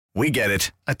We get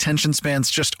it. Attention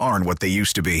spans just aren't what they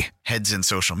used to be. Heads in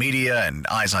social media and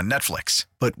eyes on Netflix.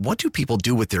 But what do people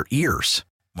do with their ears?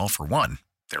 Well, for one,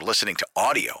 they're listening to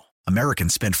audio.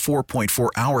 Americans spend 4.4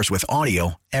 hours with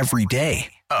audio every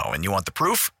day. Oh, and you want the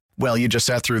proof? Well, you just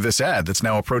sat through this ad that's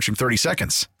now approaching 30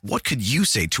 seconds. What could you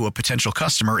say to a potential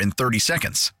customer in 30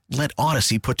 seconds? Let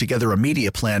Odyssey put together a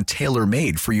media plan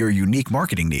tailor-made for your unique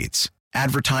marketing needs.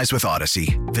 Advertise with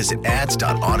Odyssey. Visit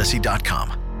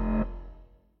ads.odyssey.com.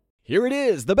 Here it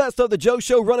is, the Best of the Joe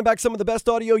Show, running back some of the best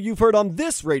audio you've heard on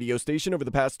this radio station over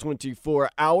the past 24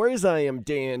 hours. I am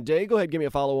Dan Day. Go ahead and give me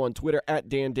a follow on Twitter at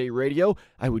Dan Day Radio.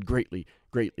 I would greatly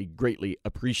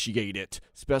appreciate it,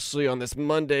 especially on this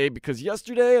Monday, because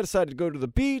yesterday I decided to go to the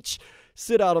beach,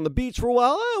 sit out on the beach for a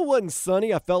while. It wasn't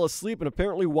sunny. I fell asleep, and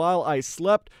apparently while I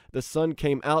slept, the sun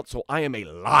came out, so I am a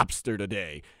lobster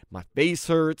today. My face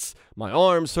hurts, my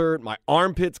arms hurt, my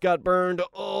armpits got burned.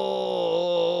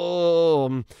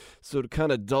 Oh, so to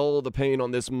kind of dull the pain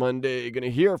on this Monday, you're going to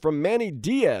hear from Manny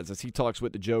Diaz as he talks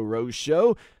with the Joe Rose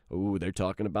Show. Oh, they're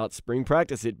talking about spring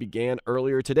practice. It began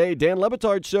earlier today. Dan Le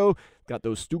Batard Show got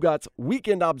those Stugatz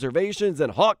weekend observations,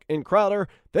 and Hawk and Crowder.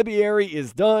 February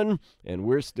is done, and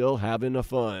we're still having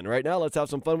fun. Right now, let's have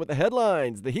some fun with the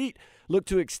headlines. The Heat look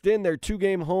to extend their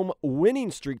two-game home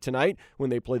winning streak tonight when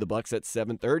they play the Bucks at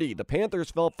 7:30. The Panthers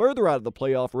fell further out of the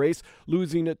playoff race,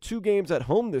 losing 2 games at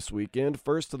home this weekend.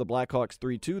 First to the Blackhawks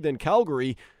 3-2, then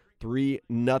Calgary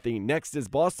 3-0. Next is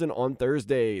Boston on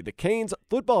Thursday. The Canes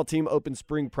football team opens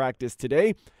spring practice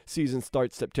today. Season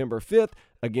starts September 5th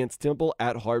against Temple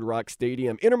at Hard Rock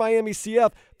Stadium. Inter Miami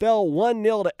CF fell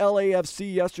 1-0 to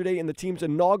LAFC yesterday in the team's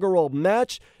inaugural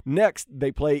match. Next,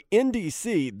 they play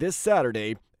NDC this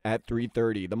Saturday at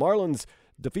 3:30. The Marlins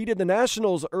defeated the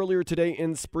Nationals earlier today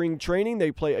in spring training.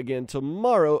 They play again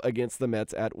tomorrow against the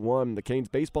Mets at 1. The Canes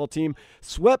baseball team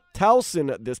swept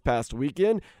Towson this past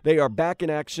weekend. They are back in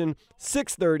action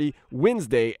 6:30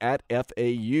 Wednesday at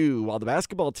FAU, while the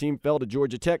basketball team fell to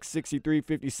Georgia Tech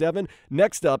 63-57.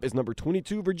 Next up is number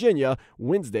 22 Virginia,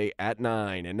 Wednesday at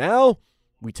 9. And now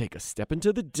we take a step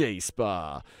into the day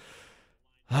spa.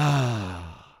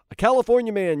 A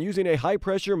California man using a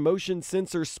high-pressure motion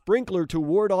sensor sprinkler to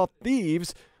ward off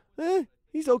thieves.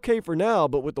 He's okay for now,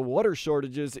 but with the water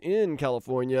shortages in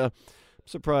California, I'm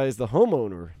surprised the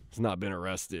homeowner has not been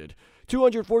arrested.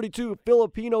 242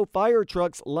 Filipino fire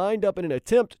trucks lined up in an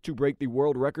attempt to break the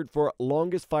world record for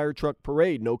longest fire truck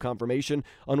parade. No confirmation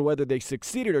on whether they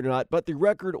succeeded or not, but the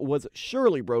record was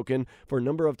surely broken for a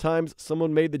number of times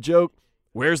someone made the joke,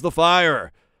 "Where's the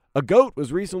fire?" A goat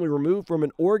was recently removed from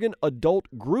an Oregon adult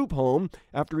group home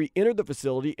after he entered the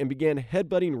facility and began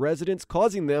headbutting residents,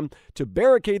 causing them to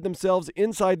barricade themselves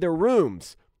inside their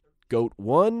rooms. Goat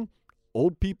 1,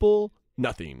 old people,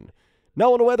 nothing.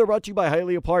 Now on the weather, brought to you by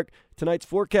Hialeah Park. Tonight's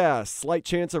forecast, slight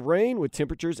chance of rain with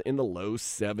temperatures in the low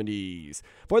 70s.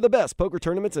 For the best poker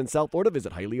tournaments in South Florida,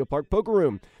 visit Hialeah Park Poker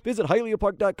Room. Visit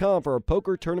HialeahPark.com for our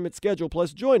poker tournament schedule,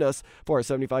 plus join us for our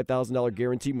 $75,000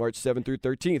 guarantee March 7th through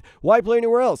 13th. Why play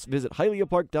anywhere else? Visit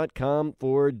HialeahPark.com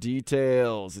for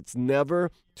details. It's never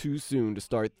too soon to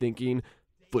start thinking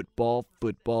football.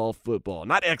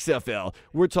 Not XFL.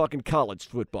 We're talking college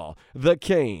football. The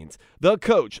Canes. The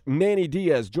coach, Manny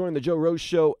Diaz, joined the Joe Rose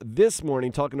Show this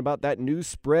morning talking about that new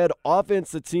spread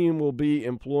offense the team will be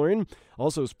employing.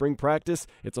 Also, spring practice.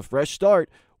 It's a fresh start.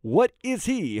 What is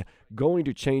he going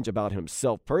to change about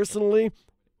himself personally?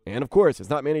 And, of course, it's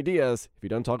not Manny Diaz if he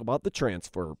doesn't talk about the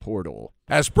transfer portal.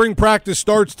 As spring practice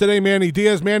starts today, Manny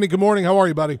Diaz. Manny, good morning. How are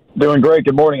you, buddy? Doing great.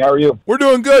 Good morning. How are you? We're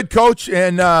doing good, Coach,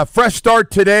 and fresh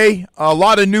start today. A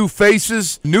lot of new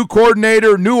faces, new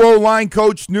coordinator, new O-line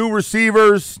coach, new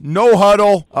receivers, no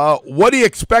huddle. What do you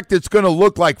expect it's going to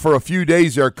look like for a few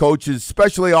days there, coaches,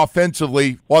 especially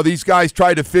offensively, while these guys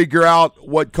try to figure out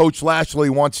what Coach Lashley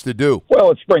wants to do?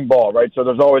 Well, it's spring ball, right? So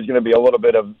there's always going to be a little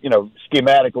bit of,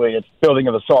 schematically, it's building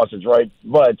of the sausage, right?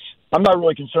 But I'm not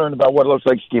really concerned about what it looks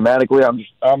like schematically.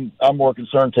 I'm more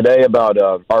concerned today about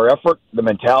our effort, the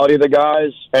mentality of the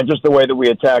guys, and just the way that we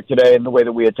attack today and the way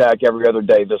that we attack every other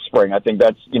day this spring. I think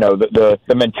that's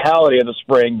the mentality of the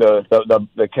spring,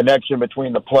 the connection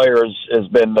between the players has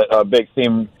been a big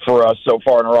theme for us so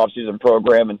far in our offseason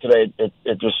program. And today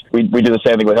we do the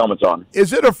same thing with helmets on.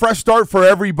 Is it a fresh start for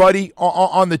everybody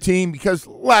on the team? Because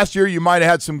last year you might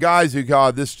have had some guys who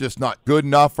go, "This is just not good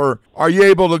enough," or are you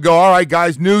able to go, "All right,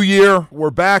 guys, new year. year. We're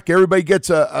back. Everybody gets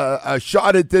a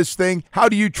shot at this thing. How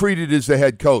do you treat it as the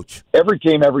head coach? Every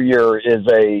team every year is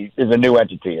a new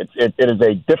entity. It is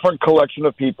a different collection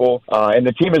of people, and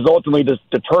the team is ultimately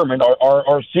determined.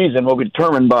 Our season will be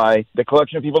determined by the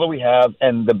collection of people that we have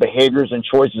and the behaviors and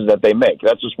choices that they make.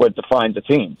 That's just what defines a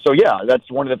team. So yeah, that's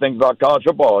one of the things about college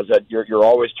football is that you're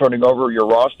always turning over your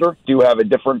roster. Do have a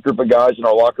different group of guys in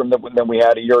our locker room than we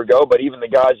had a year ago, but even the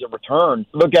guys that return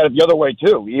look at it the other way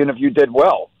too. Even if you did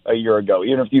well a year ago,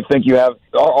 even if you think you have,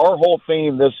 our whole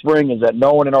theme this spring is that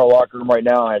no one in our locker room right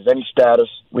now has any status.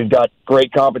 We've got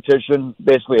great competition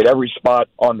basically at every spot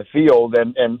on the field,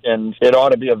 and it ought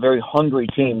to be a very hungry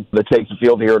team that takes the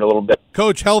field here in a little bit.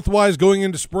 Coach, health-wise going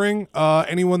into spring,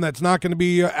 anyone that's not going to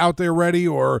be out there ready,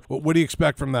 or what do you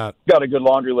expect from that? Got a good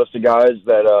laundry list of guys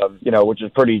that, which is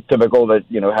pretty typical that,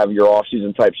 have your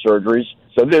off-season type surgeries.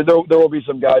 So there will be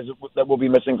some guys that will be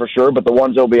missing for sure, but the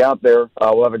ones that will be out there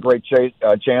will have a great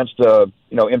chance to,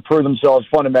 improve themselves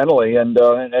fundamentally and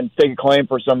take a claim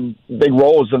for some big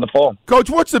roles in the fall. Coach,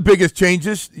 what's the biggest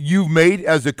changes you've made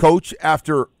as a coach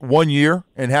after 1 year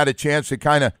and had a chance to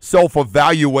kind of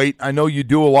self-evaluate? I know you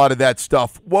do a lot of that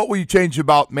stuff. What will you change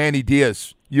about Manny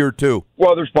Diaz year two?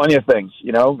 Well, there's plenty of things,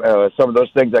 some of those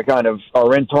things that kind of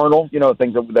are internal,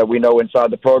 things that we know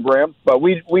inside the program. But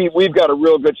we've got a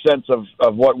real good sense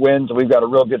of what wins, and we've got a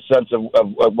real good sense of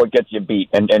what gets you beat.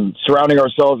 And surrounding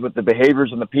ourselves with the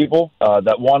behaviors and the people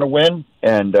that want to win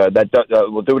and that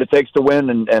will do what it takes to win,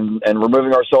 and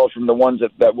removing ourselves from the ones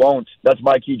that won't. That's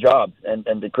my key job. And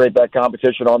to create that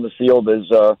competition on the field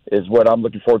is what I'm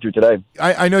looking forward to today.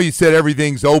 I know you said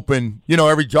everything's open,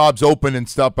 every job's open and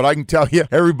stuff, but I can tell you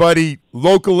everybody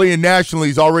locally and nationally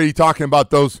is already talking about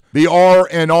the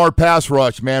R&R pass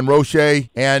rush, man. Roche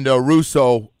and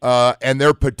Russo and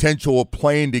their potential of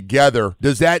playing together.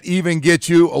 Does that even get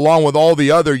you, along with all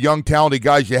the other young, talented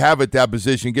guys you have at that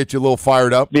position, get you a little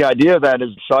fired up? The idea of that is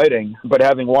exciting, but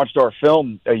having watched our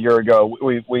film a year ago,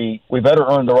 we better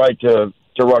earn the right to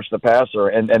rush the passer,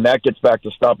 and that gets back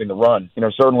to stopping the run.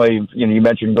 Certainly, you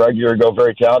mentioned Greg a year ago,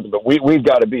 very talented, but we've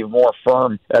got to be more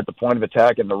firm at the point of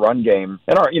attack in the run game.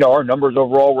 And our numbers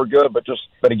overall were good,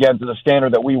 but again, to the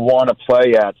standard that we want to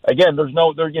play at. Again,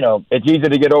 it's easy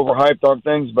to get overhyped on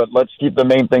things, but let's keep the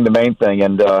main thing,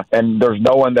 and there's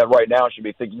no one that right now should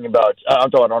be thinking about, I'm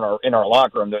talking in our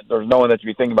locker room, there's no one that should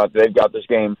be thinking about that they've got this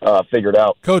game figured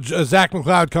out. Coach, Zach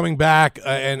McLeod coming back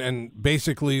and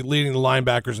basically leading the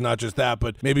linebackers, not just that,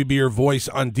 but maybe be your voice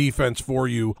on defense for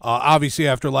you. Obviously,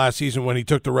 after last season when he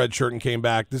took the red shirt and came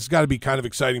back, this has got to be kind of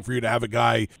exciting for you to have a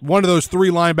guy, one of those three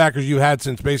linebackers you had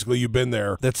since basically you've been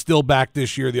there, that's still back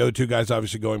this year. The other two guys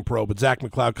obviously going pro, but Zach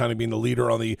McLeod kind of being the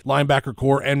leader on the linebacker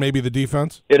core and maybe the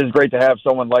defense. It is great to have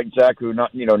someone like Zach who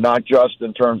not just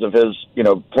in terms of his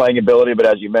playing ability, but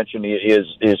as you mentioned, he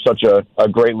is such a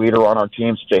great leader on our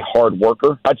team, such a hard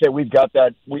worker. I'd say we've got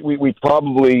that. We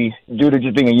probably, due to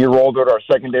just being a year older at our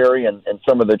secondary and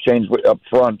some of the change up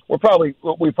front, we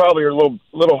probably are a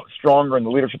little stronger in the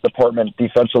leadership department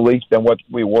defensively than what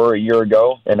we were a year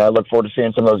ago, and I look forward to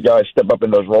seeing some of those guys step up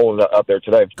in those roles out there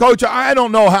today. Coach, I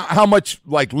don't know how much,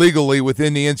 legally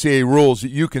within the NCAA rules,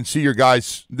 you can see your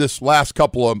guys this last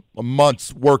couple of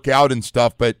months work out and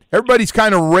stuff, but everybody's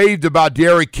kind of raved about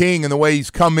Derek King and the way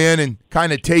he's come in and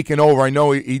kind of taken over. I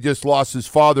know he just lost his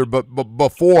father, but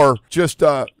before, just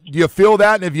do you feel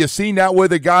that? And have you seen that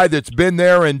with a guy that's been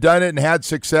there and done it and had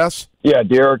success? Yeah,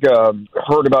 Derek,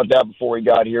 heard about that before he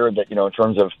got here, that, in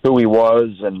terms of who he was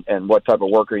and what type of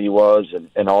worker he was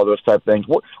and all those type of things.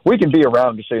 We can be around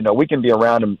him, just so you know. We can be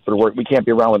around him for the work. We can't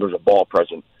be around when there's a ball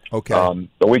present. Okay.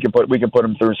 But we can put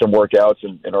him through some workouts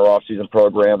in our off-season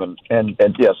program, and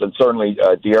yes, and certainly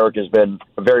Derek has been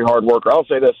a very hard worker. I'll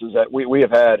say this is that we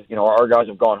have had, our guys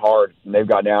have gone hard and they've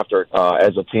gotten after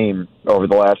as a team over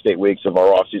the last 8 weeks of our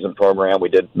off-season program. We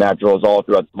did map drills all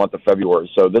throughout the month of February.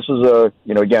 So this is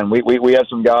again, we have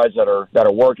some guys that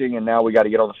are working, and now we got to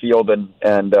get on the field and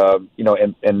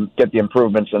get the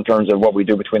improvements in terms of what we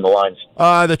do between the lines.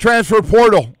 The transfer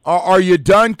portal. Are you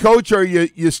done, Coach? Or are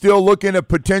you still looking at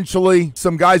potentially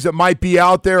some guys that might be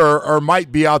out there or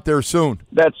might be out there soon?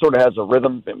 That sort of has a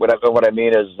rhythm. What I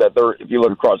mean is that if you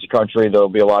look across the country, there'll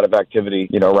be a lot of activity,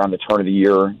 around the turn of the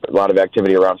year, a lot of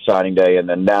activity around signing day, and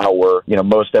then now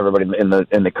most everybody in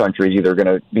the country is either going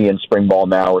to be in spring ball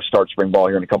now or start spring ball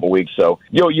here in a couple of weeks. So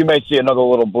you may see another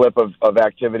little blip of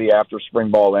activity after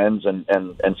spring ball ends, and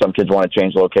some kids want to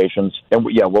change locations. And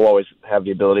we'll always have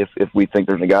the ability, if we think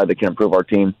there's a guy that can improve our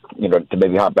team, to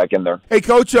maybe hop back in there. Hey,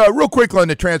 Coach, real quick on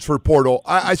the transfer portal.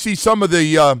 I see some of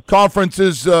the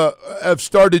conferences have have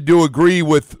started to agree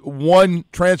with one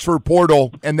transfer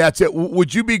portal, and that's it.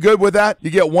 Would you be good with that?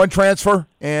 You get one transfer,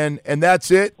 and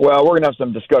that's it? Well, we're going to have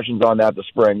some discussions on that this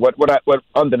spring. What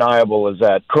undeniable is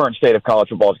that current state of college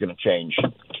football is going to change.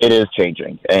 It is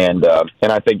changing, and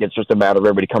I think it's just a matter of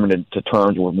everybody coming to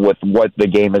terms with what the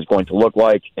game is going to look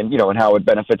like, and and how it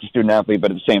benefits the student athlete.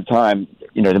 But at the same time,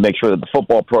 to make sure that the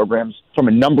football programs, from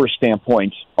a numbers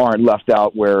standpoint, aren't left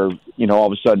out where all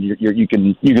of a sudden you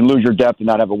can lose your depth and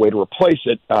not have a way to replace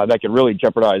it. That can really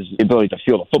jeopardize the ability to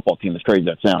field a football team, as crazy as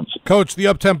that sounds. Coach, the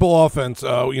up-tempo offense,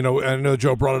 I know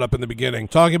Joe brought it up in the beginning,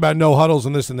 talking about no huddles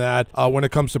and this and that when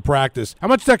it comes to practice. How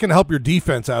much that can help your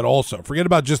defense out also? Forget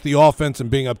about just the offense and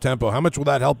being up-tempo. How much will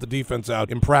that help the defense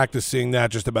out in practice, seeing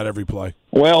that just about every play?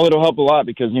 Well, it'll help a lot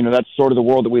because, that's sort of the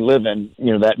world that we live in.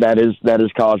 That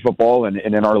is college football, and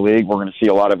in our league, we're going to see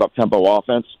a lot of up-tempo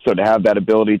offense. So to have that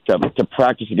ability to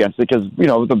practice against it, because,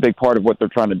 the big part of what they're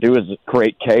trying to do is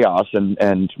create chaos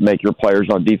and make your players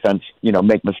on defense,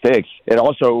 make mistakes. It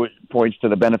also points to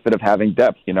the benefit of having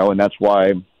depth, and that's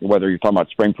why whether you're talking about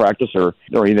spring practice or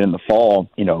even in the fall,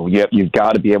 you've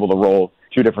got to be able to roll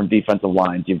two different defensive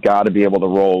lines. You've got to be able to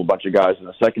roll a bunch of guys in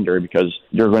the secondary because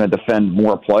you're going to defend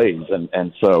more plays.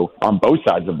 And so on both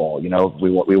sides of the ball,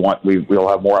 we'll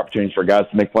have more opportunities for guys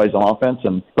to make plays on offense.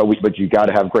 But you got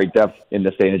to have great depth in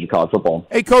this day and age of college football.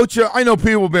 Hey, Coach, I know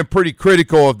people have been pretty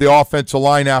critical of the offensive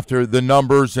line after the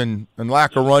numbers and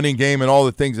lack of running game and all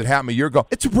the things that happened a year ago.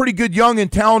 It's a pretty good young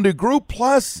and talented group.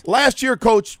 Plus, last year,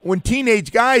 Coach, when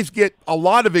teenage guys get a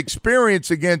lot of experience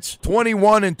against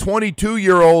 21 and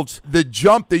 22-year-olds, the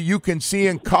jump that you can see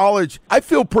in college, I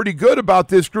feel pretty good about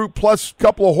this group, plus a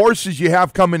couple of horses you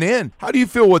have coming in. How do you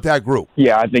feel with that group?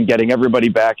 Yeah, I think getting everybody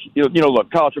back,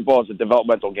 look, college football is a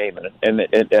developmental game, and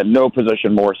at no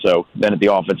position more so than at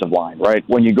the offensive line, right?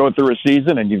 When you go through a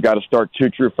season and you've got to start two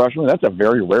true freshmen, that's a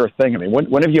very rare thing. I mean,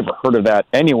 when have you ever heard of that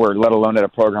anywhere, let alone at a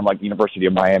program like the University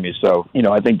of Miami? So,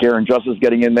 I think Garen Justice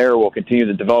getting in there will continue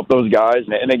to develop those guys.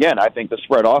 And again, I think the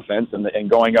spread offense and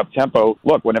going up tempo,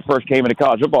 look, when it first came into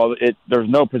college football, there's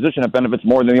no position that benefits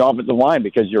more than the offensive line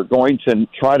because you're going to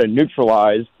try to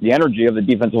neutralize the energy of the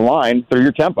defensive line through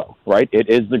your tempo, right? It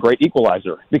is the great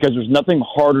equalizer because there's nothing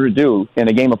harder to do in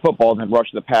a game of football than rush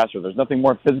the passer. There's nothing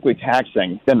more physically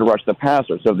taxing than to rush the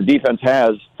passer. So if the defense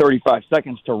has 35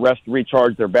 seconds to rest,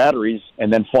 recharge their batteries,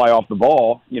 and then fly off the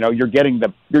ball, you're defending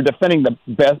the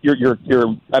best,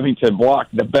 you're having to block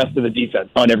the best of the defense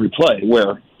on every play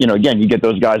where, again, you get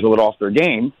those guys a little off their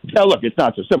game. Now, look, it's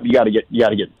not so simple. You got to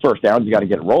get first downs. You got to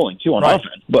get it rolling too on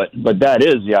offense. But that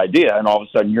is the idea. And all of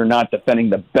a sudden, you're not defending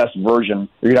the best version.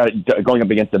 You're not going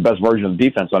up against the best version of the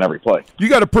defense on every play. You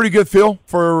got a pretty good feel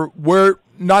for where.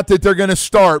 Not that they're going to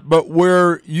start, but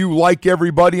where you like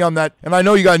everybody on that. And I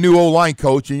know you got a new O-line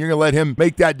coach, and you're going to let him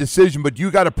make that decision, but you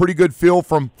got a pretty good feel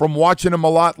from watching him a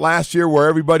lot last year where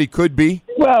everybody could be?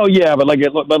 Well, yeah, but like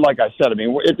I said, I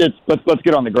mean, let's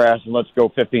get on the grass and let's go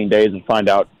 15 days and find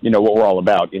out, what we're all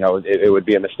about. It would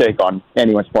be a mistake on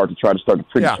anyone's part to try to start to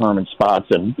predetermine spots,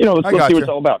 and let's see what it's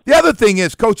all about. The other thing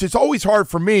is, Coach, it's always hard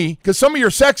for me because some of your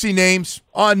sexy names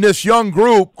on this young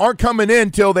group aren't coming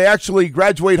in till they actually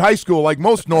graduate high school, like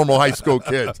most normal high school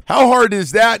kids. How hard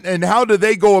is that, and how do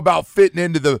they go about fitting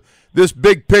into this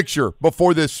big picture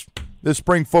before this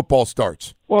spring football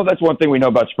starts? Well, that's one thing we know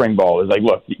about spring ball is like,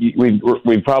 look,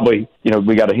 we've probably,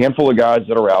 we got a handful of guys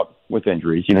that are out with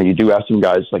injuries. You do have some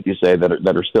guys, like you say, that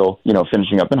are still,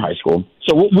 finishing up in high school.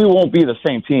 So we won't be the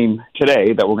same team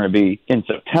today that we're going to be in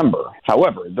September.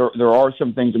 However, there are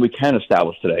some things that we can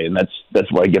establish today, and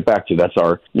that's what I get back to. That's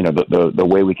our, the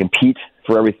way we compete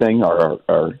for everything,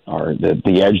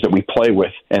 the edge that we play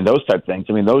with, and those type of things.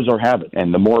 I mean, those are habits,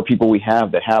 and the more people we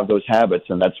have that have those habits,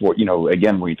 and that's what,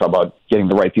 again, when you talk about getting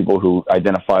the right people who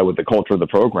identify with the culture of the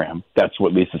program, that's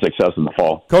what leads to success in the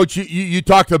fall. Coach, you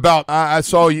talked about, I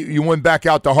saw you went back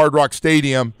out to Hard Rock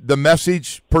Stadium, the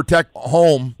message, protect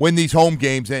home, win these home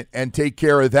games, and take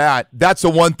care of that. That's the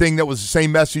one thing that was the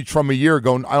same message from a year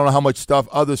ago. I don't know how much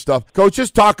other stuff. Coach,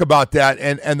 just talk about that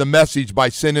and the message by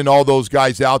sending all those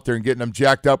guys out there and getting them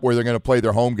jacked up where they're going to play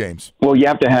their home games. Well, you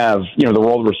have to have, the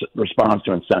world responds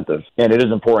to incentive, and it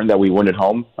is important that we win at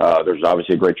home. There's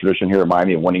obviously a great tradition here in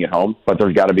Miami of winning at home, but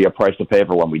there's got to be a price to pay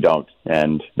for when we don't,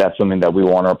 and that's something that we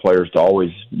want our players to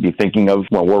always be thinking of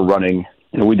when we're running.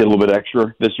 We did a little bit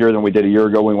extra this year than we did a year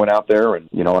ago when we went out there, and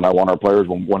and I want our players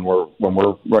when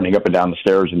we're running up and down the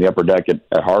stairs in the upper deck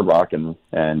at Hard Rock, and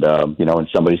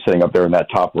somebody's sitting up there in that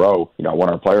top row. I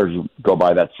want our players to go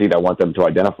by that seat. I want them to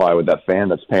identify with that fan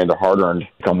that's paying their hard-earned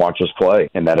to come watch us play,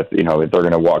 and that if they're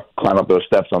going to climb up those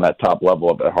steps on that top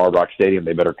level at Hard Rock Stadium,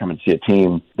 they better come and see a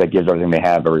team that gives everything they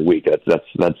have every week. That's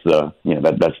the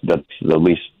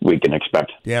least we can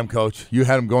expect. Damn, Coach, you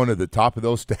had him going to the top of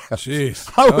those stats.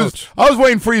 Jeez, I was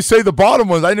waiting for you to say the bottom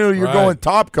ones. I knew you were Right. going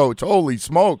top, Coach. Holy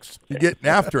smokes, you're getting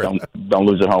after it. Don't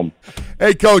lose at home.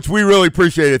 Hey, Coach, we really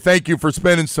appreciate it. Thank you for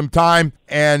spending some time,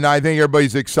 and I think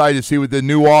everybody's excited to see what the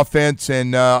new offense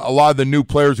and a lot of the new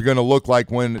players are going to look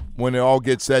like when it all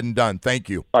gets said and done. Thank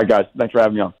you. All right, guys. Thanks for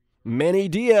having me on. Manny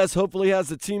Diaz hopefully has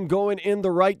the team going in the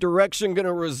right direction. Going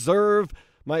to reserve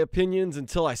my opinions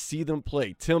until I see them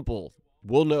play. Temple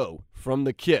will know from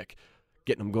the kick.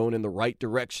 Getting them going in the right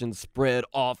direction, spread,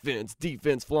 offense,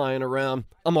 defense flying around.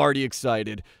 I'm already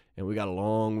excited, and we got a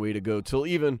long way to go till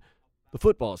even the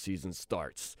football season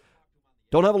starts.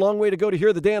 Don't have a long way to go to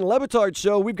hear the Dan Le Batard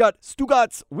Show. We've got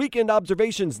Stugat's Weekend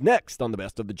Observations next on the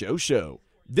Best of the Joe Show.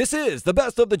 This is the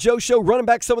Best of the Joe Show, running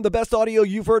back some of the best audio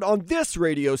you've heard on this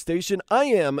radio station. I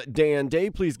am Dan Day.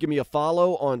 Please give me a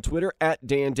follow on Twitter at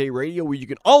Dan Day Radio, where you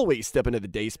can always step into the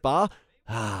day spa.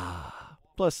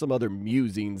 Plus some other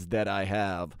musings that I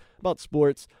have about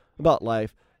sports, about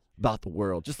life, about the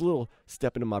world. Just a little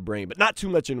step into my brain, but not too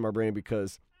much into my brain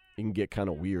because it can get kind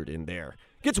of weird in there.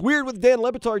 Gets weird with the Dan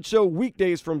Le Batard Show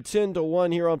weekdays from 10 to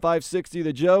 1 here on 560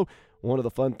 The Joe. One of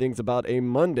the fun things about a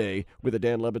Monday with the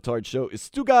Dan Le Batard Show is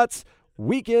Stugat's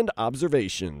Weekend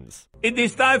Observations. It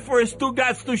is time for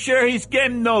Stugatz to share his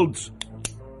game notes.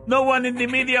 No one in the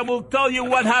media will tell you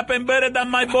what happened better than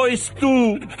my boy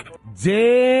Stu.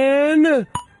 Dan,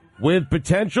 with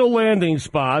potential landing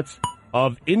spots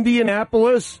of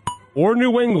Indianapolis or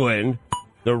New England,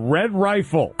 the Red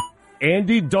Rifle,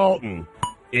 Andy Dalton,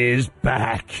 is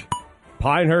back.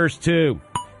 Pinehurst, too.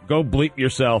 Go bleep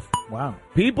yourself. Wow.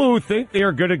 People who think they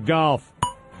are good at golf,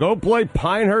 go play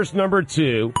Pinehurst number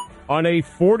 2 on a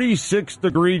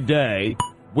 46-degree day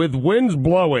with winds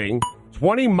blowing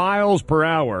 20 miles per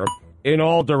hour in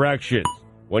all directions.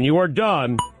 When you are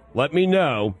done, let me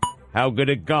know how good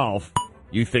at golf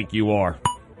you think you are.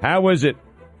 How is it?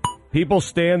 People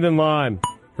stand in line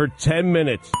for 10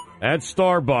 minutes at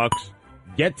Starbucks,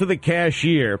 get to the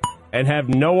cashier, and have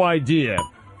no idea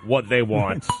what they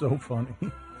want. It's so funny.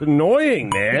 It's annoying,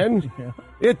 man. Yeah.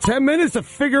 You had 10 minutes to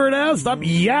figure it out. Stop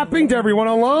yapping to everyone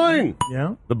online.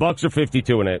 Yeah. The Bucks are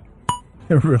 52-8.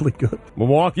 They're really good.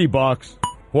 Milwaukee Bucks,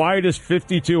 quietest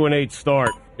 52-8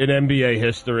 start in NBA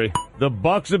history. The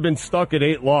Bucks have been stuck at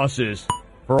 8 losses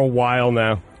for a while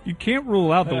now. You can't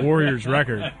rule out the Warriors'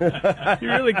 record. You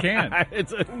really can't.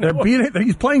 They're beating.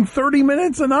 He's playing 30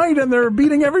 minutes a night, and they're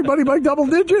beating everybody by double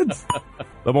digits.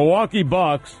 The Milwaukee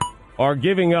Bucks are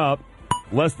giving up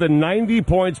less than 90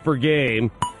 points per game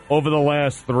over the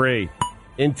last 3.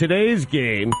 In today's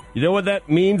game, you know what that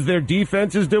means their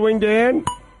defense is doing, Dan?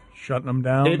 Shutting them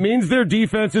down. It means their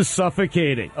defense is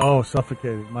suffocating. Oh,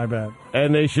 suffocated. My bad.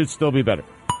 And they should still be better.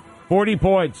 40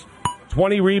 points,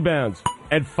 20 rebounds,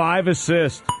 and 5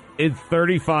 assists in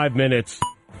 35 minutes.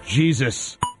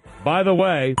 Jesus. By the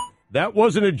way, that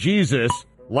wasn't a Jesus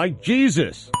like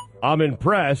Jesus. I'm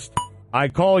impressed. I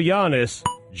call Giannis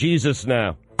Jesus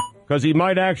now, because he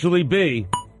might actually be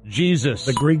Jesus.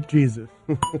 The Greek Jesus.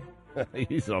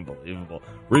 He's unbelievable.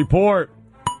 Report.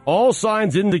 All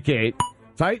signs indicate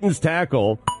Titans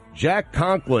tackle Jack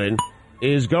Conklin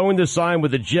is going to sign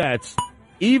with the Jets,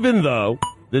 even though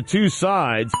the two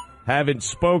sides haven't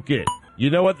spoken. You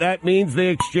know what that means they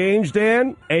exchanged,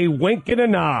 Dan? A wink and a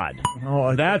nod.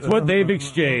 Oh, That's what they've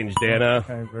exchanged, Dana.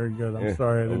 Okay, very good. I'm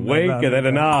sorry. I A didn't know wink that. and then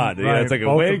a nod. Right. Yeah, it's like a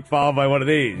Both wink of- followed by one of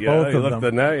these. You both you of look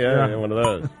them. at that? Yeah. Yeah, one of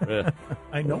those. Yeah.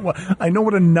 I know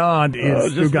what a nod is.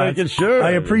 just you guys. making sure.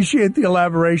 I appreciate the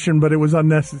elaboration, but it was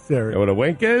unnecessary. You know what a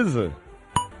wink is?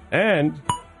 And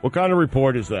what kind of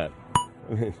report is that?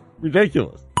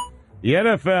 Ridiculous. The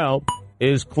NFL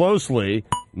is closely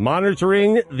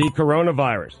monitoring the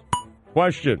coronavirus.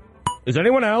 Question. Is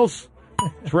anyone else?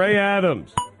 Trey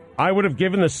Adams. I would have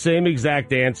given the same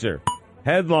exact answer.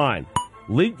 Headline.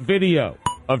 Leaked video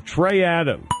of Trey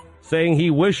Adams saying he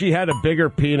wished he had a bigger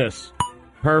penis.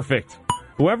 Perfect.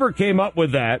 Whoever came up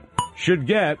with that should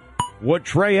get what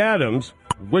Trey Adams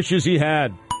wishes he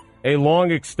had. A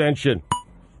long extension.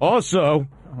 Also,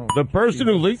 the person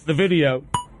who leaked the video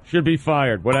should be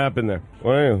fired. What happened there?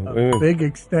 A big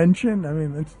extension? I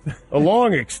mean, that's A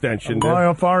long extension. a dude.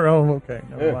 mile far. Oh, okay.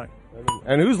 Never mind.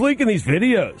 And who's leaking these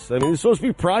videos? I mean, it's supposed to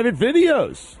be private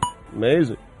videos.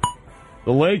 Amazing.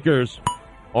 The Lakers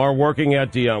are working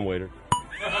at Dion Waiter.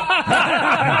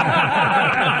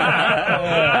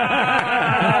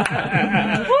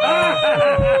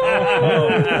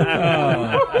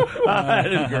 That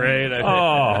is great.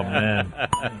 Oh, man.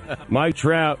 Mike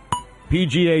Trout,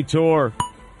 PGA Tour,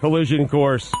 collision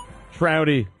course,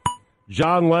 Trouty.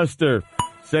 John Lester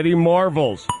said he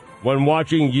marvels when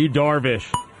watching Yu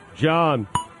Darvish. John,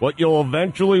 what you'll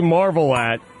eventually marvel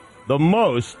at the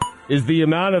most is the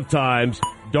amount of times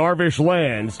Darvish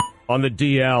lands on the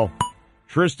DL.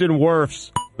 Tristan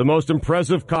Wirfs, the most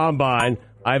impressive combine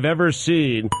I've ever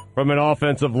seen from an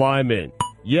offensive lineman.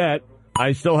 Yet,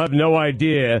 I still have no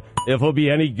idea if he'll be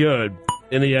any good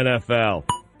in the NFL.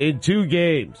 In 2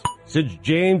 games, since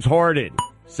James Harden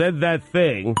said that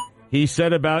thing he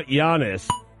said about Giannis,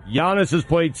 Giannis has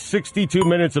played 62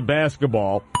 minutes of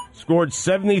basketball, scored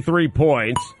 73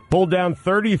 points, pulled down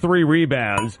 33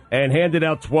 rebounds, and handed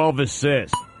out 12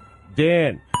 assists.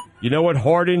 Dan, you know what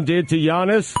Harden did to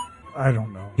Giannis? I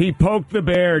don't know. He poked the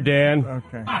bear, Dan.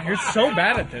 Okay. You're so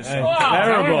bad at this.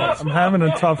 Terrible. I'm having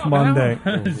a tough Monday.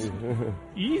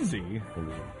 Easy.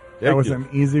 That was an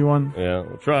easy one. Yeah,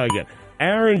 we'll try again.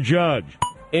 Aaron Judge,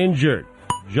 injured.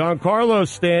 Giancarlo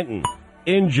Stanton,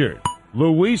 injured.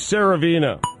 Luis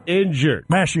Seravina, injured.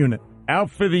 MASH unit. Out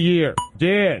for the year.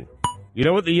 Dan, you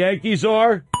know what the Yankees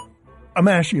are? A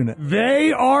MASH unit.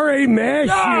 They are a MASH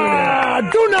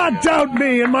unit. Do not doubt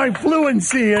me and my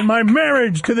fluency and my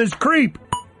marriage to this creep.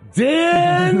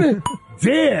 Dan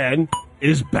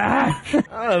is back.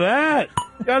 Out of that.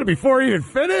 Got it before you even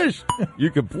finish.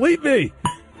 You complete me.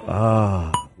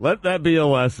 Let that be a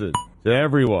lesson to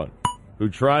everyone who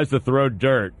tries to throw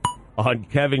dirt on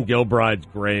Kevin Gilbride's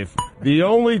grave. The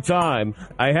only time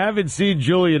I haven't seen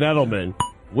Julian Edelman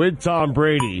with Tom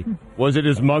Brady was in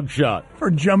his mugshot.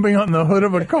 For jumping on the hood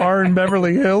of a car in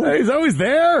Beverly Hills. He's always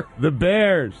there. The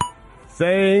Bears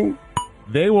saying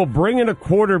they will bring in a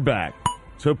quarterback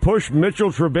to push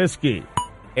Mitchell Trubisky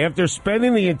after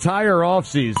spending the entire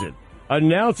offseason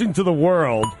announcing to the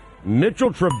world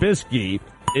Mitchell Trubisky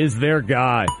is their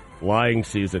guy. Lying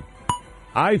season.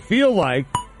 I feel like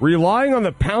relying on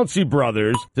the Pouncey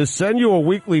brothers to send you a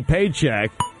weekly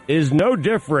paycheck is no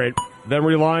different than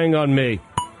relying on me.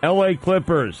 LA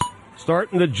Clippers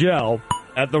starting to gel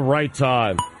at the right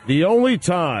time. The only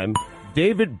time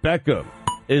David Beckham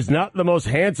is not the most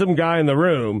handsome guy in the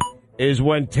room is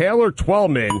when Taylor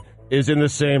Twellman is in the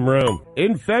same room.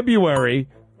 In February,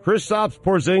 Kristaps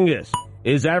Porzingis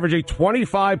is averaging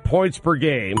 25 points per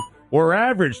game, or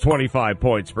average 25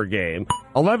 points per game,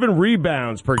 11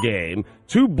 rebounds per game,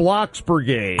 2 blocks per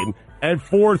game, and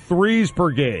 4 threes per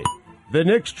game. The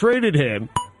Knicks traded him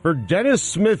for Dennis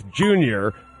Smith Jr.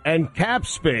 and cap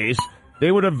space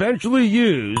they would eventually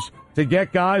use to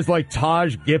get guys like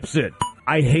Taj Gibson.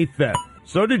 I hate them.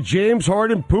 So did James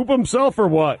Harden poop himself or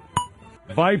what?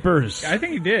 Vipers. I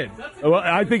think he did. Well,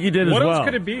 I think he did as well. What else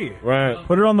could it be? Right.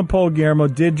 Put it on the poll, Guillermo.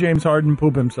 Did James Harden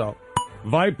poop himself?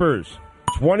 Vipers,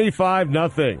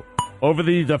 25-0 over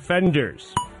the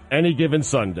Defenders any given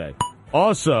Sunday.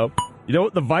 Also, you know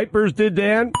what the Vipers did,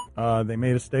 Dan? They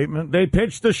made a statement. They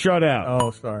pitched a shutout.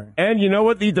 Oh, sorry. And you know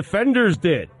what the Defenders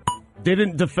did?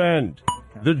 Didn't defend.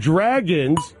 The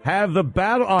Dragons have the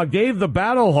gave the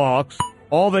Battlehawks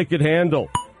all they could handle,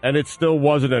 and it still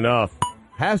wasn't enough.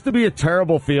 Has to be a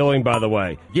terrible feeling, by the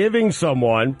way, giving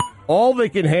someone all they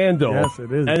can handle, yes,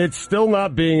 it is, and it's still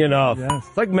not being enough. Yes.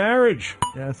 It's like marriage.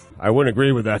 Yes. I wouldn't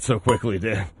agree with that so quickly,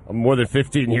 Dan. I'm more than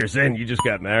 15 years in. You just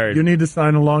got married. You need to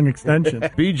sign a long extension.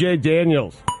 B.J.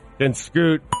 Daniels can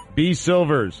scoot. B.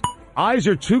 Silvers. Eyes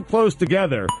are too close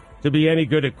together to be any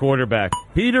good at quarterback.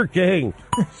 Peter King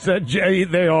said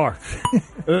they are.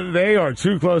 They are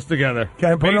too close together.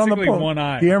 Can I put it on the Basically poll? one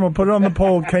eye. Guillermo, put it on the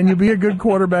poll. Can you be a good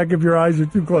quarterback if your eyes are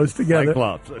too close together?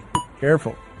 Cyclops.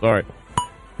 Careful. Sorry.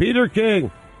 Peter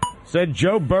King said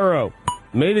Joe Burrow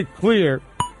made it clear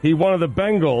he wanted the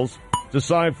Bengals to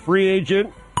sign free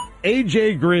agent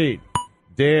A.J. Green.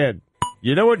 Dan,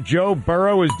 you know what Joe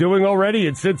Burrow is doing already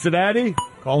in Cincinnati?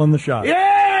 Calling the shot.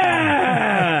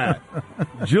 Yeah!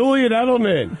 Julian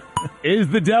Edelman is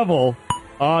the devil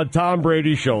on Tom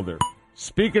Brady's shoulder.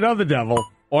 Speaking of the devil,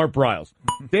 Art Briles.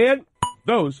 Dan,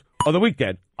 those are the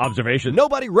weekend observations.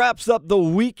 Nobody wraps up the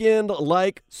weekend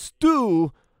like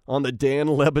Stu on the Dan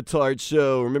Le Batard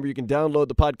Show. Remember, you can download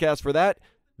the podcast for that,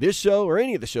 this show, or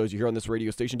any of the shows you hear on this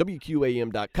radio station,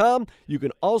 WQAM.com. You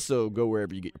can also go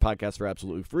wherever you get your podcasts for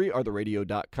absolutely free, or the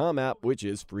radio.com app, which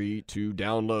is free to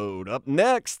download. Up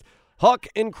next, Huck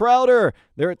and Crowder.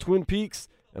 They're at Twin Peaks,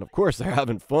 and of course, they're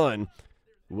having fun.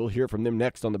 We'll hear from them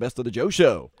next on the Best of the Joe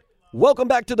Show. Welcome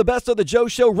back to the Best of the Joe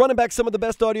Show, running back some of the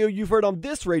best audio you've heard on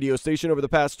this radio station over the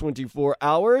past 24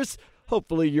 hours.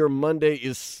 Hopefully your Monday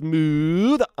is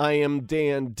smooth. I am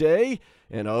Dan Day,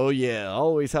 and oh yeah,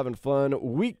 always having fun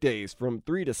weekdays from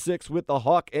 3 to 6 with the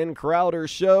Hawk and Crowder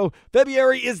Show.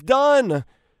 February is done.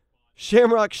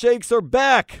 Shamrock Shakes are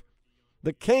back.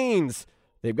 The Canes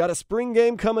They've got a spring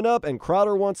game coming up, and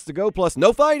Crowder wants to go. Plus,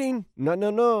 no fighting.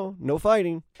 No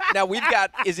fighting. Now, we've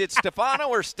got, is it Stefano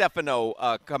or Stefano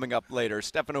coming up later?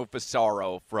 Stefano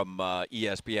Fasaro from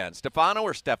ESPN. Stefano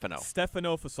or Stefano?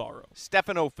 Stefano Fasaro.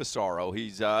 Stefano Fasaro.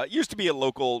 He's used to be a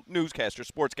local newscaster,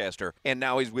 sportscaster, and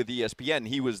now he's with ESPN.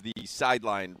 He was the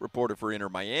sideline reporter for Inter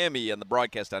Miami and the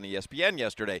broadcast on ESPN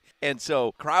yesterday. And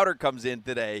so Crowder comes in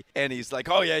today, and he's like,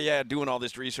 oh, yeah, doing all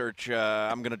this research.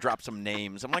 I'm going to drop some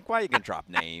names. I'm like, why are you going to drop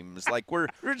names? Like, we're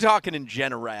talking in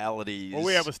generalities. Well,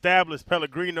 we have established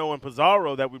Pellegrino and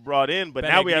Pizarro that we brought in, but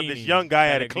now we have this young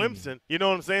guy out of Clemson. You know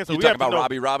what I'm saying? So we have about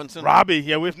Robbie Robinson? Robbie,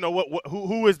 yeah, we have to know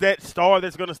who is that star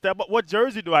that's going to step up. What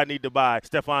jersey do I need to buy,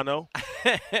 Stefano?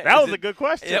 That was a good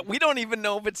question. Yeah, we don't even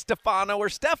know if it's Stefano or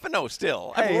Stefano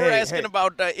still. We're asking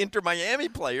about Inter Miami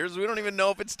players. We don't even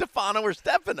know if it's Stefano or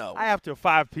Stefano. I have till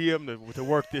 5 p.m. to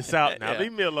work this out now. Yeah.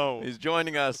 Leave me alone. He's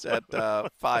joining us at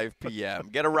 5 p.m.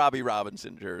 Get a Robbie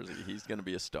Robinson jersey. He's going to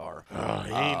be a star. Oh,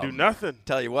 he ain't do nothing.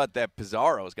 Tell you what, that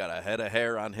Pizarro's got a head of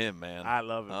hair on him, man. I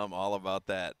love it. I'm all about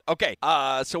that. Okay,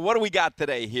 so what do we got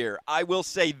today here? I will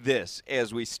say this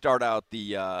as we start out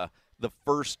the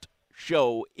first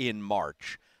show in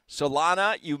March.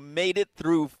 Solana, you made it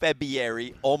through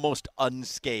February almost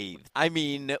unscathed. I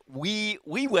mean, we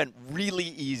went really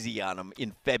easy on him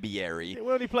in February.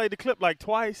 We only played the clip like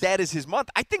twice. That is his month.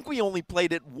 I think we only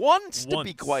played it once. To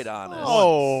be quite honest.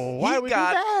 Oh, why would we do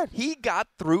that? He got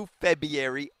through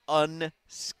February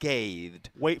unscathed.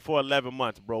 Wait for 11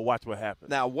 months, bro. Watch what happens.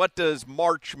 Now, what does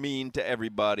March mean to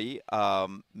everybody?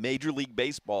 Major League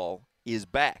Baseball is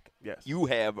back. Yes. You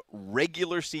have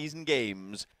regular season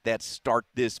games that start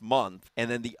this month. And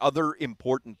then the other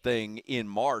important thing in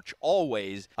March,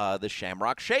 always, the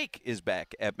Shamrock Shake is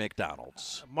back at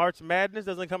McDonald's. March Madness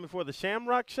doesn't come before the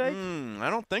Shamrock Shake? I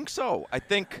don't think so. I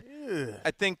think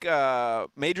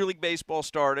Major League Baseball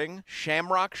starting,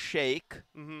 Shamrock Shake.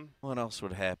 Mm-hmm. What else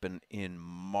would happen in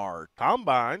March?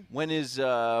 Combine. When's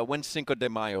Cinco de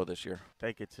Mayo this year? I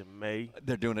think it's in May.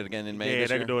 They're doing it again in May. Yeah, this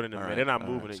they're year? doing it in May. Right, they're not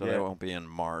moving it so yet. they won't be in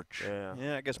March.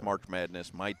 Yeah, I guess March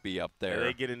Madness might be up there.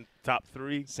 They get in top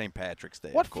 3. St. Patrick's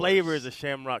Day. What flavor is a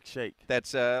Shamrock Shake?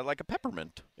 That's like a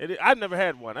peppermint. I've never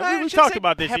had one. We should talked say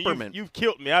about this. peppermint. You've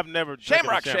killed me. I've never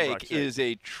Shamrock drank a Shamrock Shake is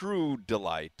a true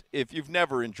delight. If you've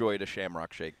never enjoyed a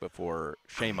Shamrock Shake before,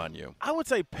 shame on you. I would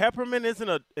say peppermint isn't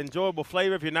an enjoyable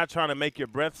flavor if you're not trying to make your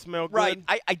breath smell good. Right.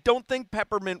 I don't think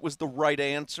peppermint was the right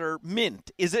answer.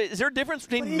 Mint. Is there a difference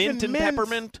between mint and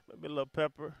peppermint? Maybe a little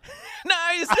pepper. No,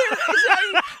 I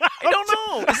don't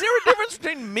know. Is there a difference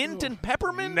between mint and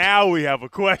peppermint? Now we have a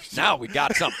question. Now we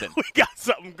got something. We got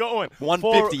something going.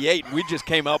 1:58. We just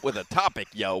came up with a topic,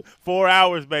 yo. 4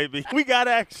 hours, baby. We got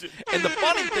action. And the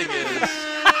funny thing is,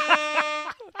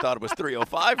 thought it was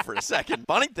 3:05 for a second.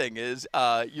 Funny thing is,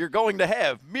 you're going to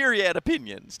have myriad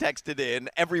opinions texted in.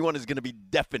 Everyone is going to be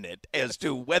definite as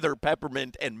to whether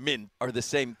peppermint and mint are the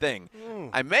same thing.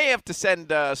 I may have to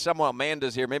send someone.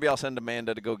 Amanda's here. Maybe I'll send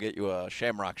Amanda to go get you a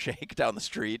Shamrock Shake down the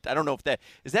street. I don't know if that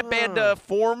is that bad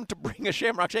form to bring a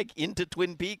Shamrock Shake into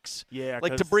Twin Peaks. Yeah,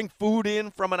 like to bring food in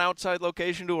from an outside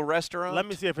location to a restaurant. Let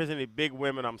me see if there's any big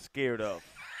women I'm scared of.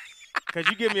 Because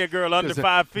you give me a girl under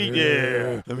 5 feet,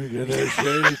 yeah. Let me get that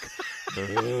shake.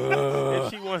 If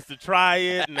she wants to try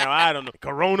it, now I don't know.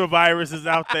 Coronavirus is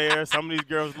out there. Some of these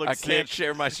girls look sick. I can't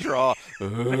share my straw.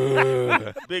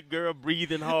 Big girl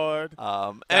breathing hard.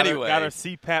 Anyway. Got her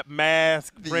CPAP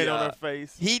mask print on her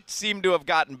face. Heat seem to have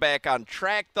gotten back on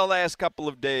track the last couple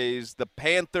of days. The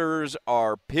Panthers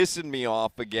are pissing me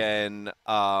off again.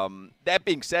 That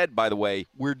being said, by the way,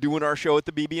 we're doing our show at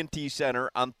the BB&T Center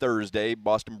on Thursday.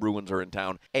 Boston Bruins are in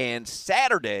town. And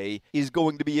Saturday is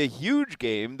going to be a huge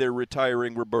game. They're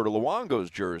retiring Roberto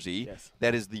Luongo's jersey. Yes.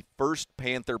 That is the first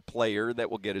Panther player that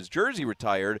will get his jersey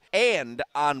retired. And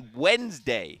on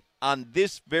Wednesday, on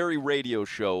this very radio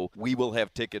show, we will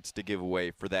have tickets to give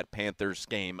away for that Panthers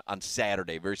game on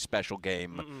Saturday. Very special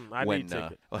game. I need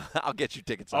tickets. I'll get you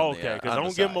tickets. Okay, because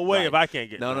don't give them away if I can't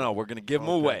get them. No. We're going to give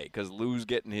them away because Lou's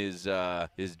getting his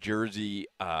jersey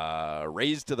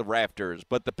raised to the rafters.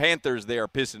 But the Panthers, they are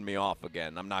pissing me off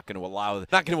again. I'm not going to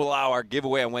allow our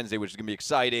giveaway on Wednesday, which is going to be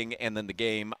exciting, and then the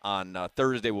game on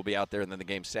Thursday will be out there, and then the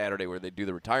game Saturday where they do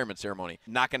the retirement ceremony.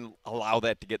 Not going to allow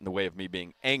that to get in the way of me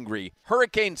being angry.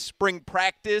 Hurricanes spring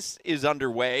practice is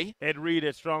underway. Ed Reed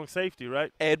at strong safety,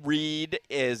 right? Ed Reed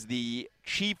is the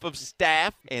chief of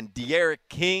staff, and De'Aaron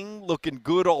King looking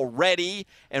good already,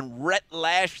 and Rhett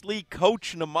Lashley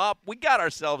coaching them up. We got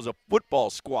ourselves a football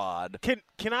squad.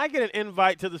 Can I get an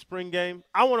invite to the spring game?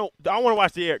 I want to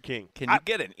watch De'Aaron King. Can you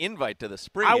get an invite to the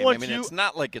spring game? I mean, it's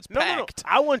not like it's packed.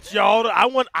 No. I want y'all to. I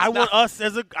want us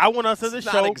as a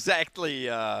show. Not exactly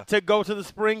to go to the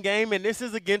spring game, and this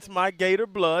is against my Gator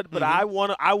blood, but I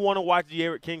want to watch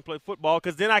De'Aaron King play football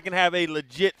because then I can have a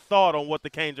legit thought on what the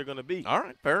Canes are going to be. All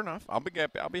right, fair enough. I'll be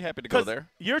happy to go there.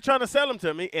 You're trying to sell him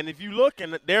to me, and if you look,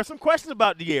 and there's some questions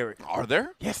about De'Aaron. Are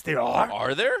there? Yes, there are.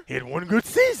 Are there? He had one good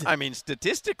season. I mean,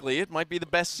 statistically, it might be the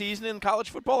best season in college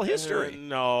football history.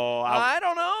 No. I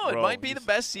don't know. Bro, it might be the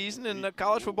best season in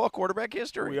college football quarterback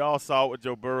history. We all saw what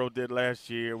Joe Burrow did last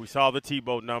year. We saw the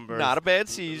Tebow numbers. Not a bad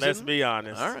season. Let's be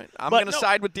honest. All right. I'm going to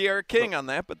side with De'Aaron King on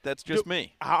that, but that's just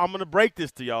me. I'm going to break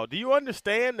this to y'all. Do you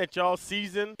understand that y'all's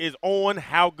season is on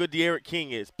how good De'Aaron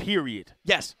King is, period?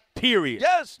 Yes. Period.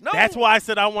 Yes. No. That's why I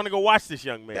said I want to go watch this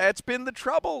young man. That's been the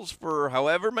troubles for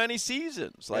however many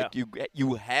seasons. Like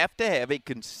you have to have a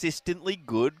consistently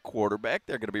good quarterback.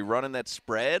 They're going to be running that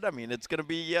spread. I mean, it's going to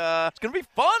be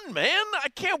fun, man. I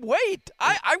can't wait.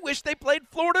 I wish they played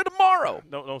Florida tomorrow.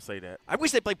 Don't say that. I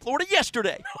wish they played Florida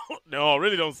yesterday. No,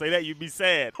 really don't say that. You'd be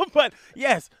sad. But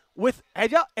yes.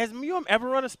 Has Mueller ever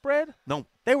run a spread? No.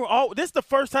 This is the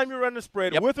first time you're running a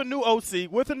spread with a new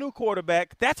OC, with a new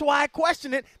quarterback. That's why I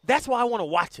question it. That's why I want to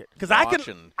watch it. Because I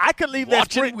could leave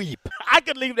that spring weep. I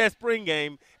could leave that spring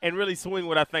game and really swing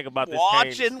what I think about this.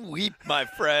 Watch and weep, my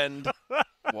friend.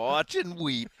 Watch and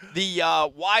weep. The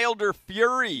Wilder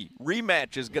Fury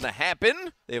rematch is going to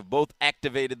happen. They have both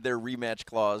activated their rematch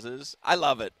clauses. I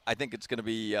love it. I think it's going to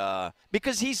be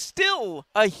because he's still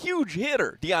a huge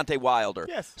hitter, Deontay Wilder.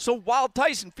 Yes. So while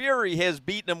Tyson Fury has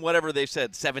beaten him, whatever they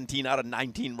said, 17 out of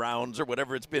 19 rounds or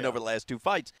whatever it's been over the last two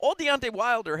fights, all Deontay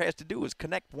Wilder has to do is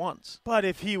connect once. But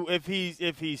if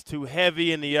he's too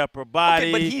heavy in the upper body,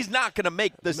 okay, but he's not going to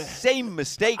make the same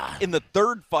mistake in the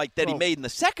third fight that he made in the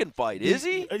second fight, is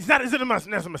he? It's not.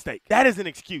 That's a mistake. That is an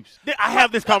excuse. I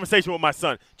have this conversation with my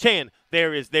son, Chan.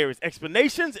 There is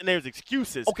explanations and there's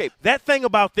excuses. Okay. That thing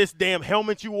about this damn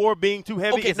helmet you wore being too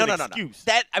heavy is an excuse.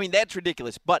 No. That's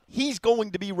ridiculous. But he's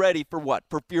going to be ready for what?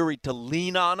 For Fury to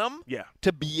lean on him? Yeah.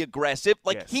 To be aggressive?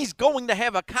 He's going to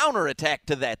have a counterattack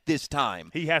to that this time.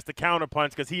 He has to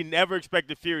counterpunch because he never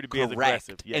expected Fury to be as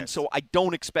aggressive. Yes. And so I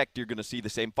don't expect you're going to see the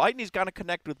same fight, and he's going to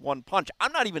connect with one punch.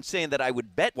 I'm not even saying that I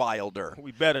would bet Wilder.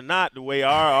 We better not, the way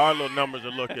our little numbers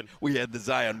are looking. We had the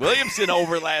Zion Williamson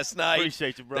over last night.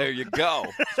 Appreciate you, bro. There you go.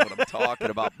 That's what I'm talking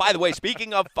about. By the way,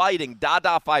 speaking of fighting,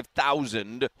 Dada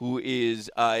 5000, who is,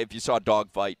 if you saw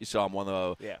Dogfight, you saw him one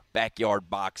of the backyard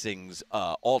boxing's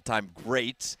all-time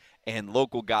greats. And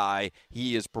local guy,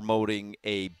 he is promoting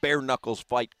a bare knuckles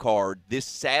fight card this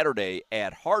Saturday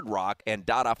at Hard Rock, and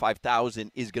Dada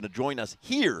 5000 is going to join us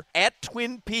here at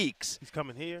Twin Peaks. He's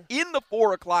coming here in the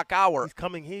 4 o'clock hour. He's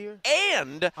coming here,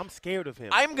 and I'm scared of him.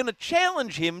 I'm going to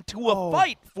challenge him to a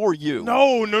fight for you.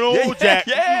 No, Jack.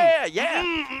 Yeah.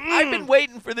 I've been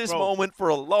waiting for this moment for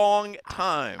a long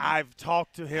time. I've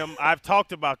talked to him. I've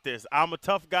talked about this. I'm a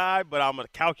tough guy, but I'm a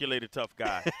calculated tough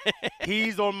guy.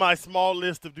 He's on my small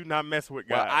list of do not mess with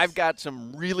guys. Well, I've got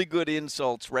some really good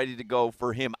insults ready to go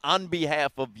for him on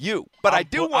behalf of you. But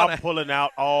I'm pulling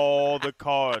out all the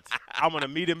cards. I'm going to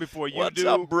meet him before you What's do.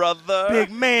 What's up, brother?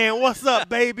 Big man, what's up,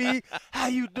 baby? How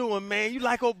you doing, man? You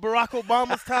like old Barack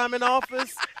Obama's time in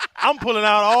office? I'm pulling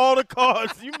out all the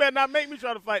cards. You better not make me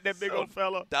try to fight that big old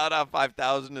fella. Dada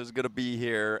 5000 is going to be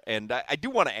here, and I do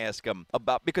want to ask him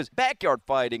about, because backyard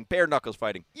fighting, bare knuckles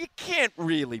fighting, you can't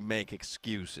really make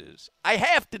excuses. I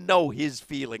have to know his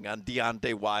feeling on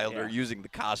Deontay Wilder using the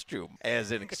costume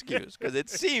as an excuse, because it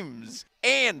seems,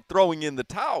 and throwing in the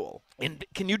towel. And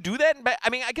can you do that?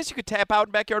 I guess you could tap out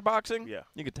in backyard boxing. Yeah.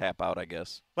 You could tap out, I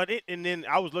guess. But and then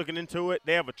I was looking into it.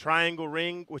 They have a triangle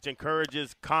ring, which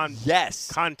encourages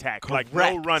contact, Correct. like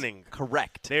no running.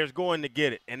 Correct. There's going to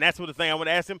get it. And that's what the thing I want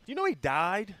to ask him. You know he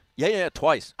died? Yeah,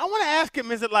 twice. I want to ask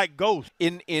him, is it like Ghost?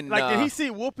 Did he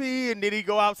see Whoopi and did he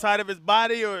go outside of his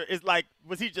body, or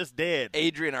was he just dead?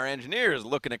 Adrian, our engineer, is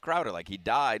looking at Crowder like he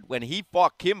died when he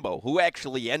fought Kimbo, who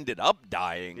actually ended up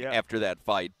dying after that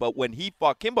fight. But when he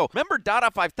fought Kimbo, remember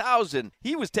Dada 5000,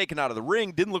 he was taken out of the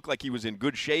ring, didn't look like he was in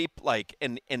good shape,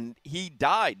 and he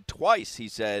died twice, he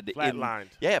said. Flatlined.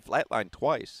 Flatlined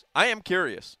twice. I am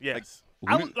curious. Yes.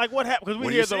 Like what happened? Because What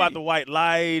we do you hear about see? the white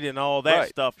light and all that Right.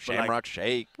 stuff. but Shamrock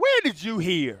Shake. Where did you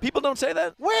hear? People don't say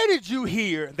that. Where did you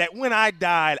hear that when I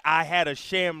died, I had a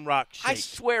Shamrock Shake? I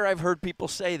swear I've heard people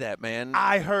say that, man.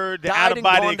 I heard the died and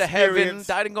out-of-body gone to heaven. experience.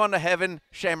 Died and gone to heaven.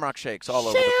 Shamrock Shakes all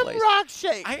over the place. Shamrock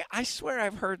Shake. I swear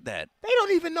I've heard that. They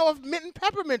don't even know if mint and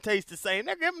peppermint taste the same.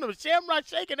 They're giving them a Shamrock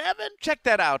Shake in heaven. Check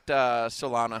that out,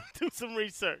 Solana. Do some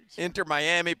research. Inter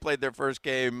Miami played their first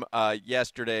game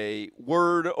yesterday.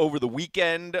 Word over the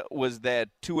weekend was that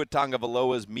Tua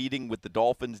Tagovailoa's meeting with the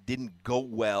Dolphins didn't go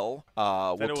well.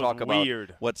 We'll it was talk about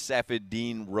weird. what Safid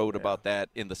Dean wrote about that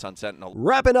in the Sun Sentinel.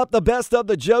 Wrapping up the best of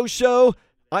the Joe Show.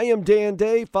 I am Dan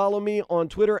Day. Follow me on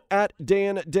Twitter at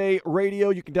Dan Day Radio.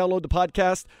 You can download the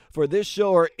podcast for this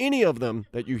show or any of them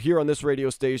that you hear on this radio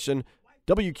station,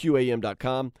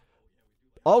 WQAM.com.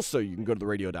 Also, you can go to the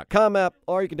radio.com app,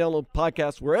 or you can download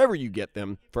podcasts wherever you get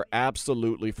them for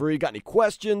absolutely free. Got any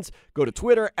questions? Go to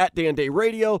Twitter at Dan Day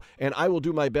Radio, and I will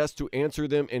do my best to answer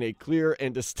them in a clear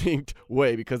and distinct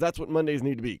way, because that's what Mondays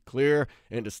need to be, clear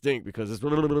and distinct, because it's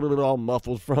all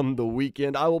muffled from the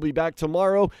weekend. I will be back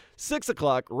tomorrow, 6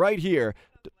 o'clock, right here,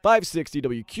 560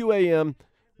 WQAM,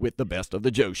 with the best of the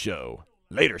Joe Show.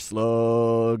 Later,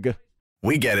 slug.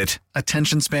 We get it.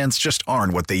 Attention spans just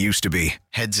aren't what they used to be.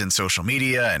 Heads in social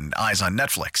media and eyes on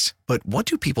Netflix. But what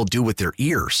do people do with their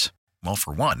ears? Well,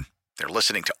 for one, they're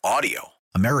listening to audio.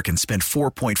 Americans spend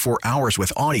 4.4 hours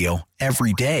with audio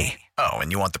every day. Oh,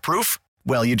 and you want the proof?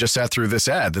 Well, you just sat through this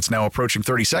ad that's now approaching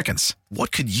 30 seconds.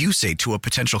 What could you say to a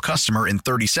potential customer in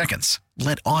 30 seconds?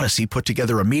 Let Odyssey put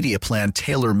together a media plan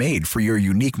tailor-made for your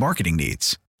unique marketing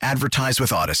needs. Advertise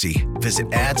with Odyssey.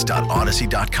 Visit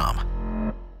ads.odyssey.com.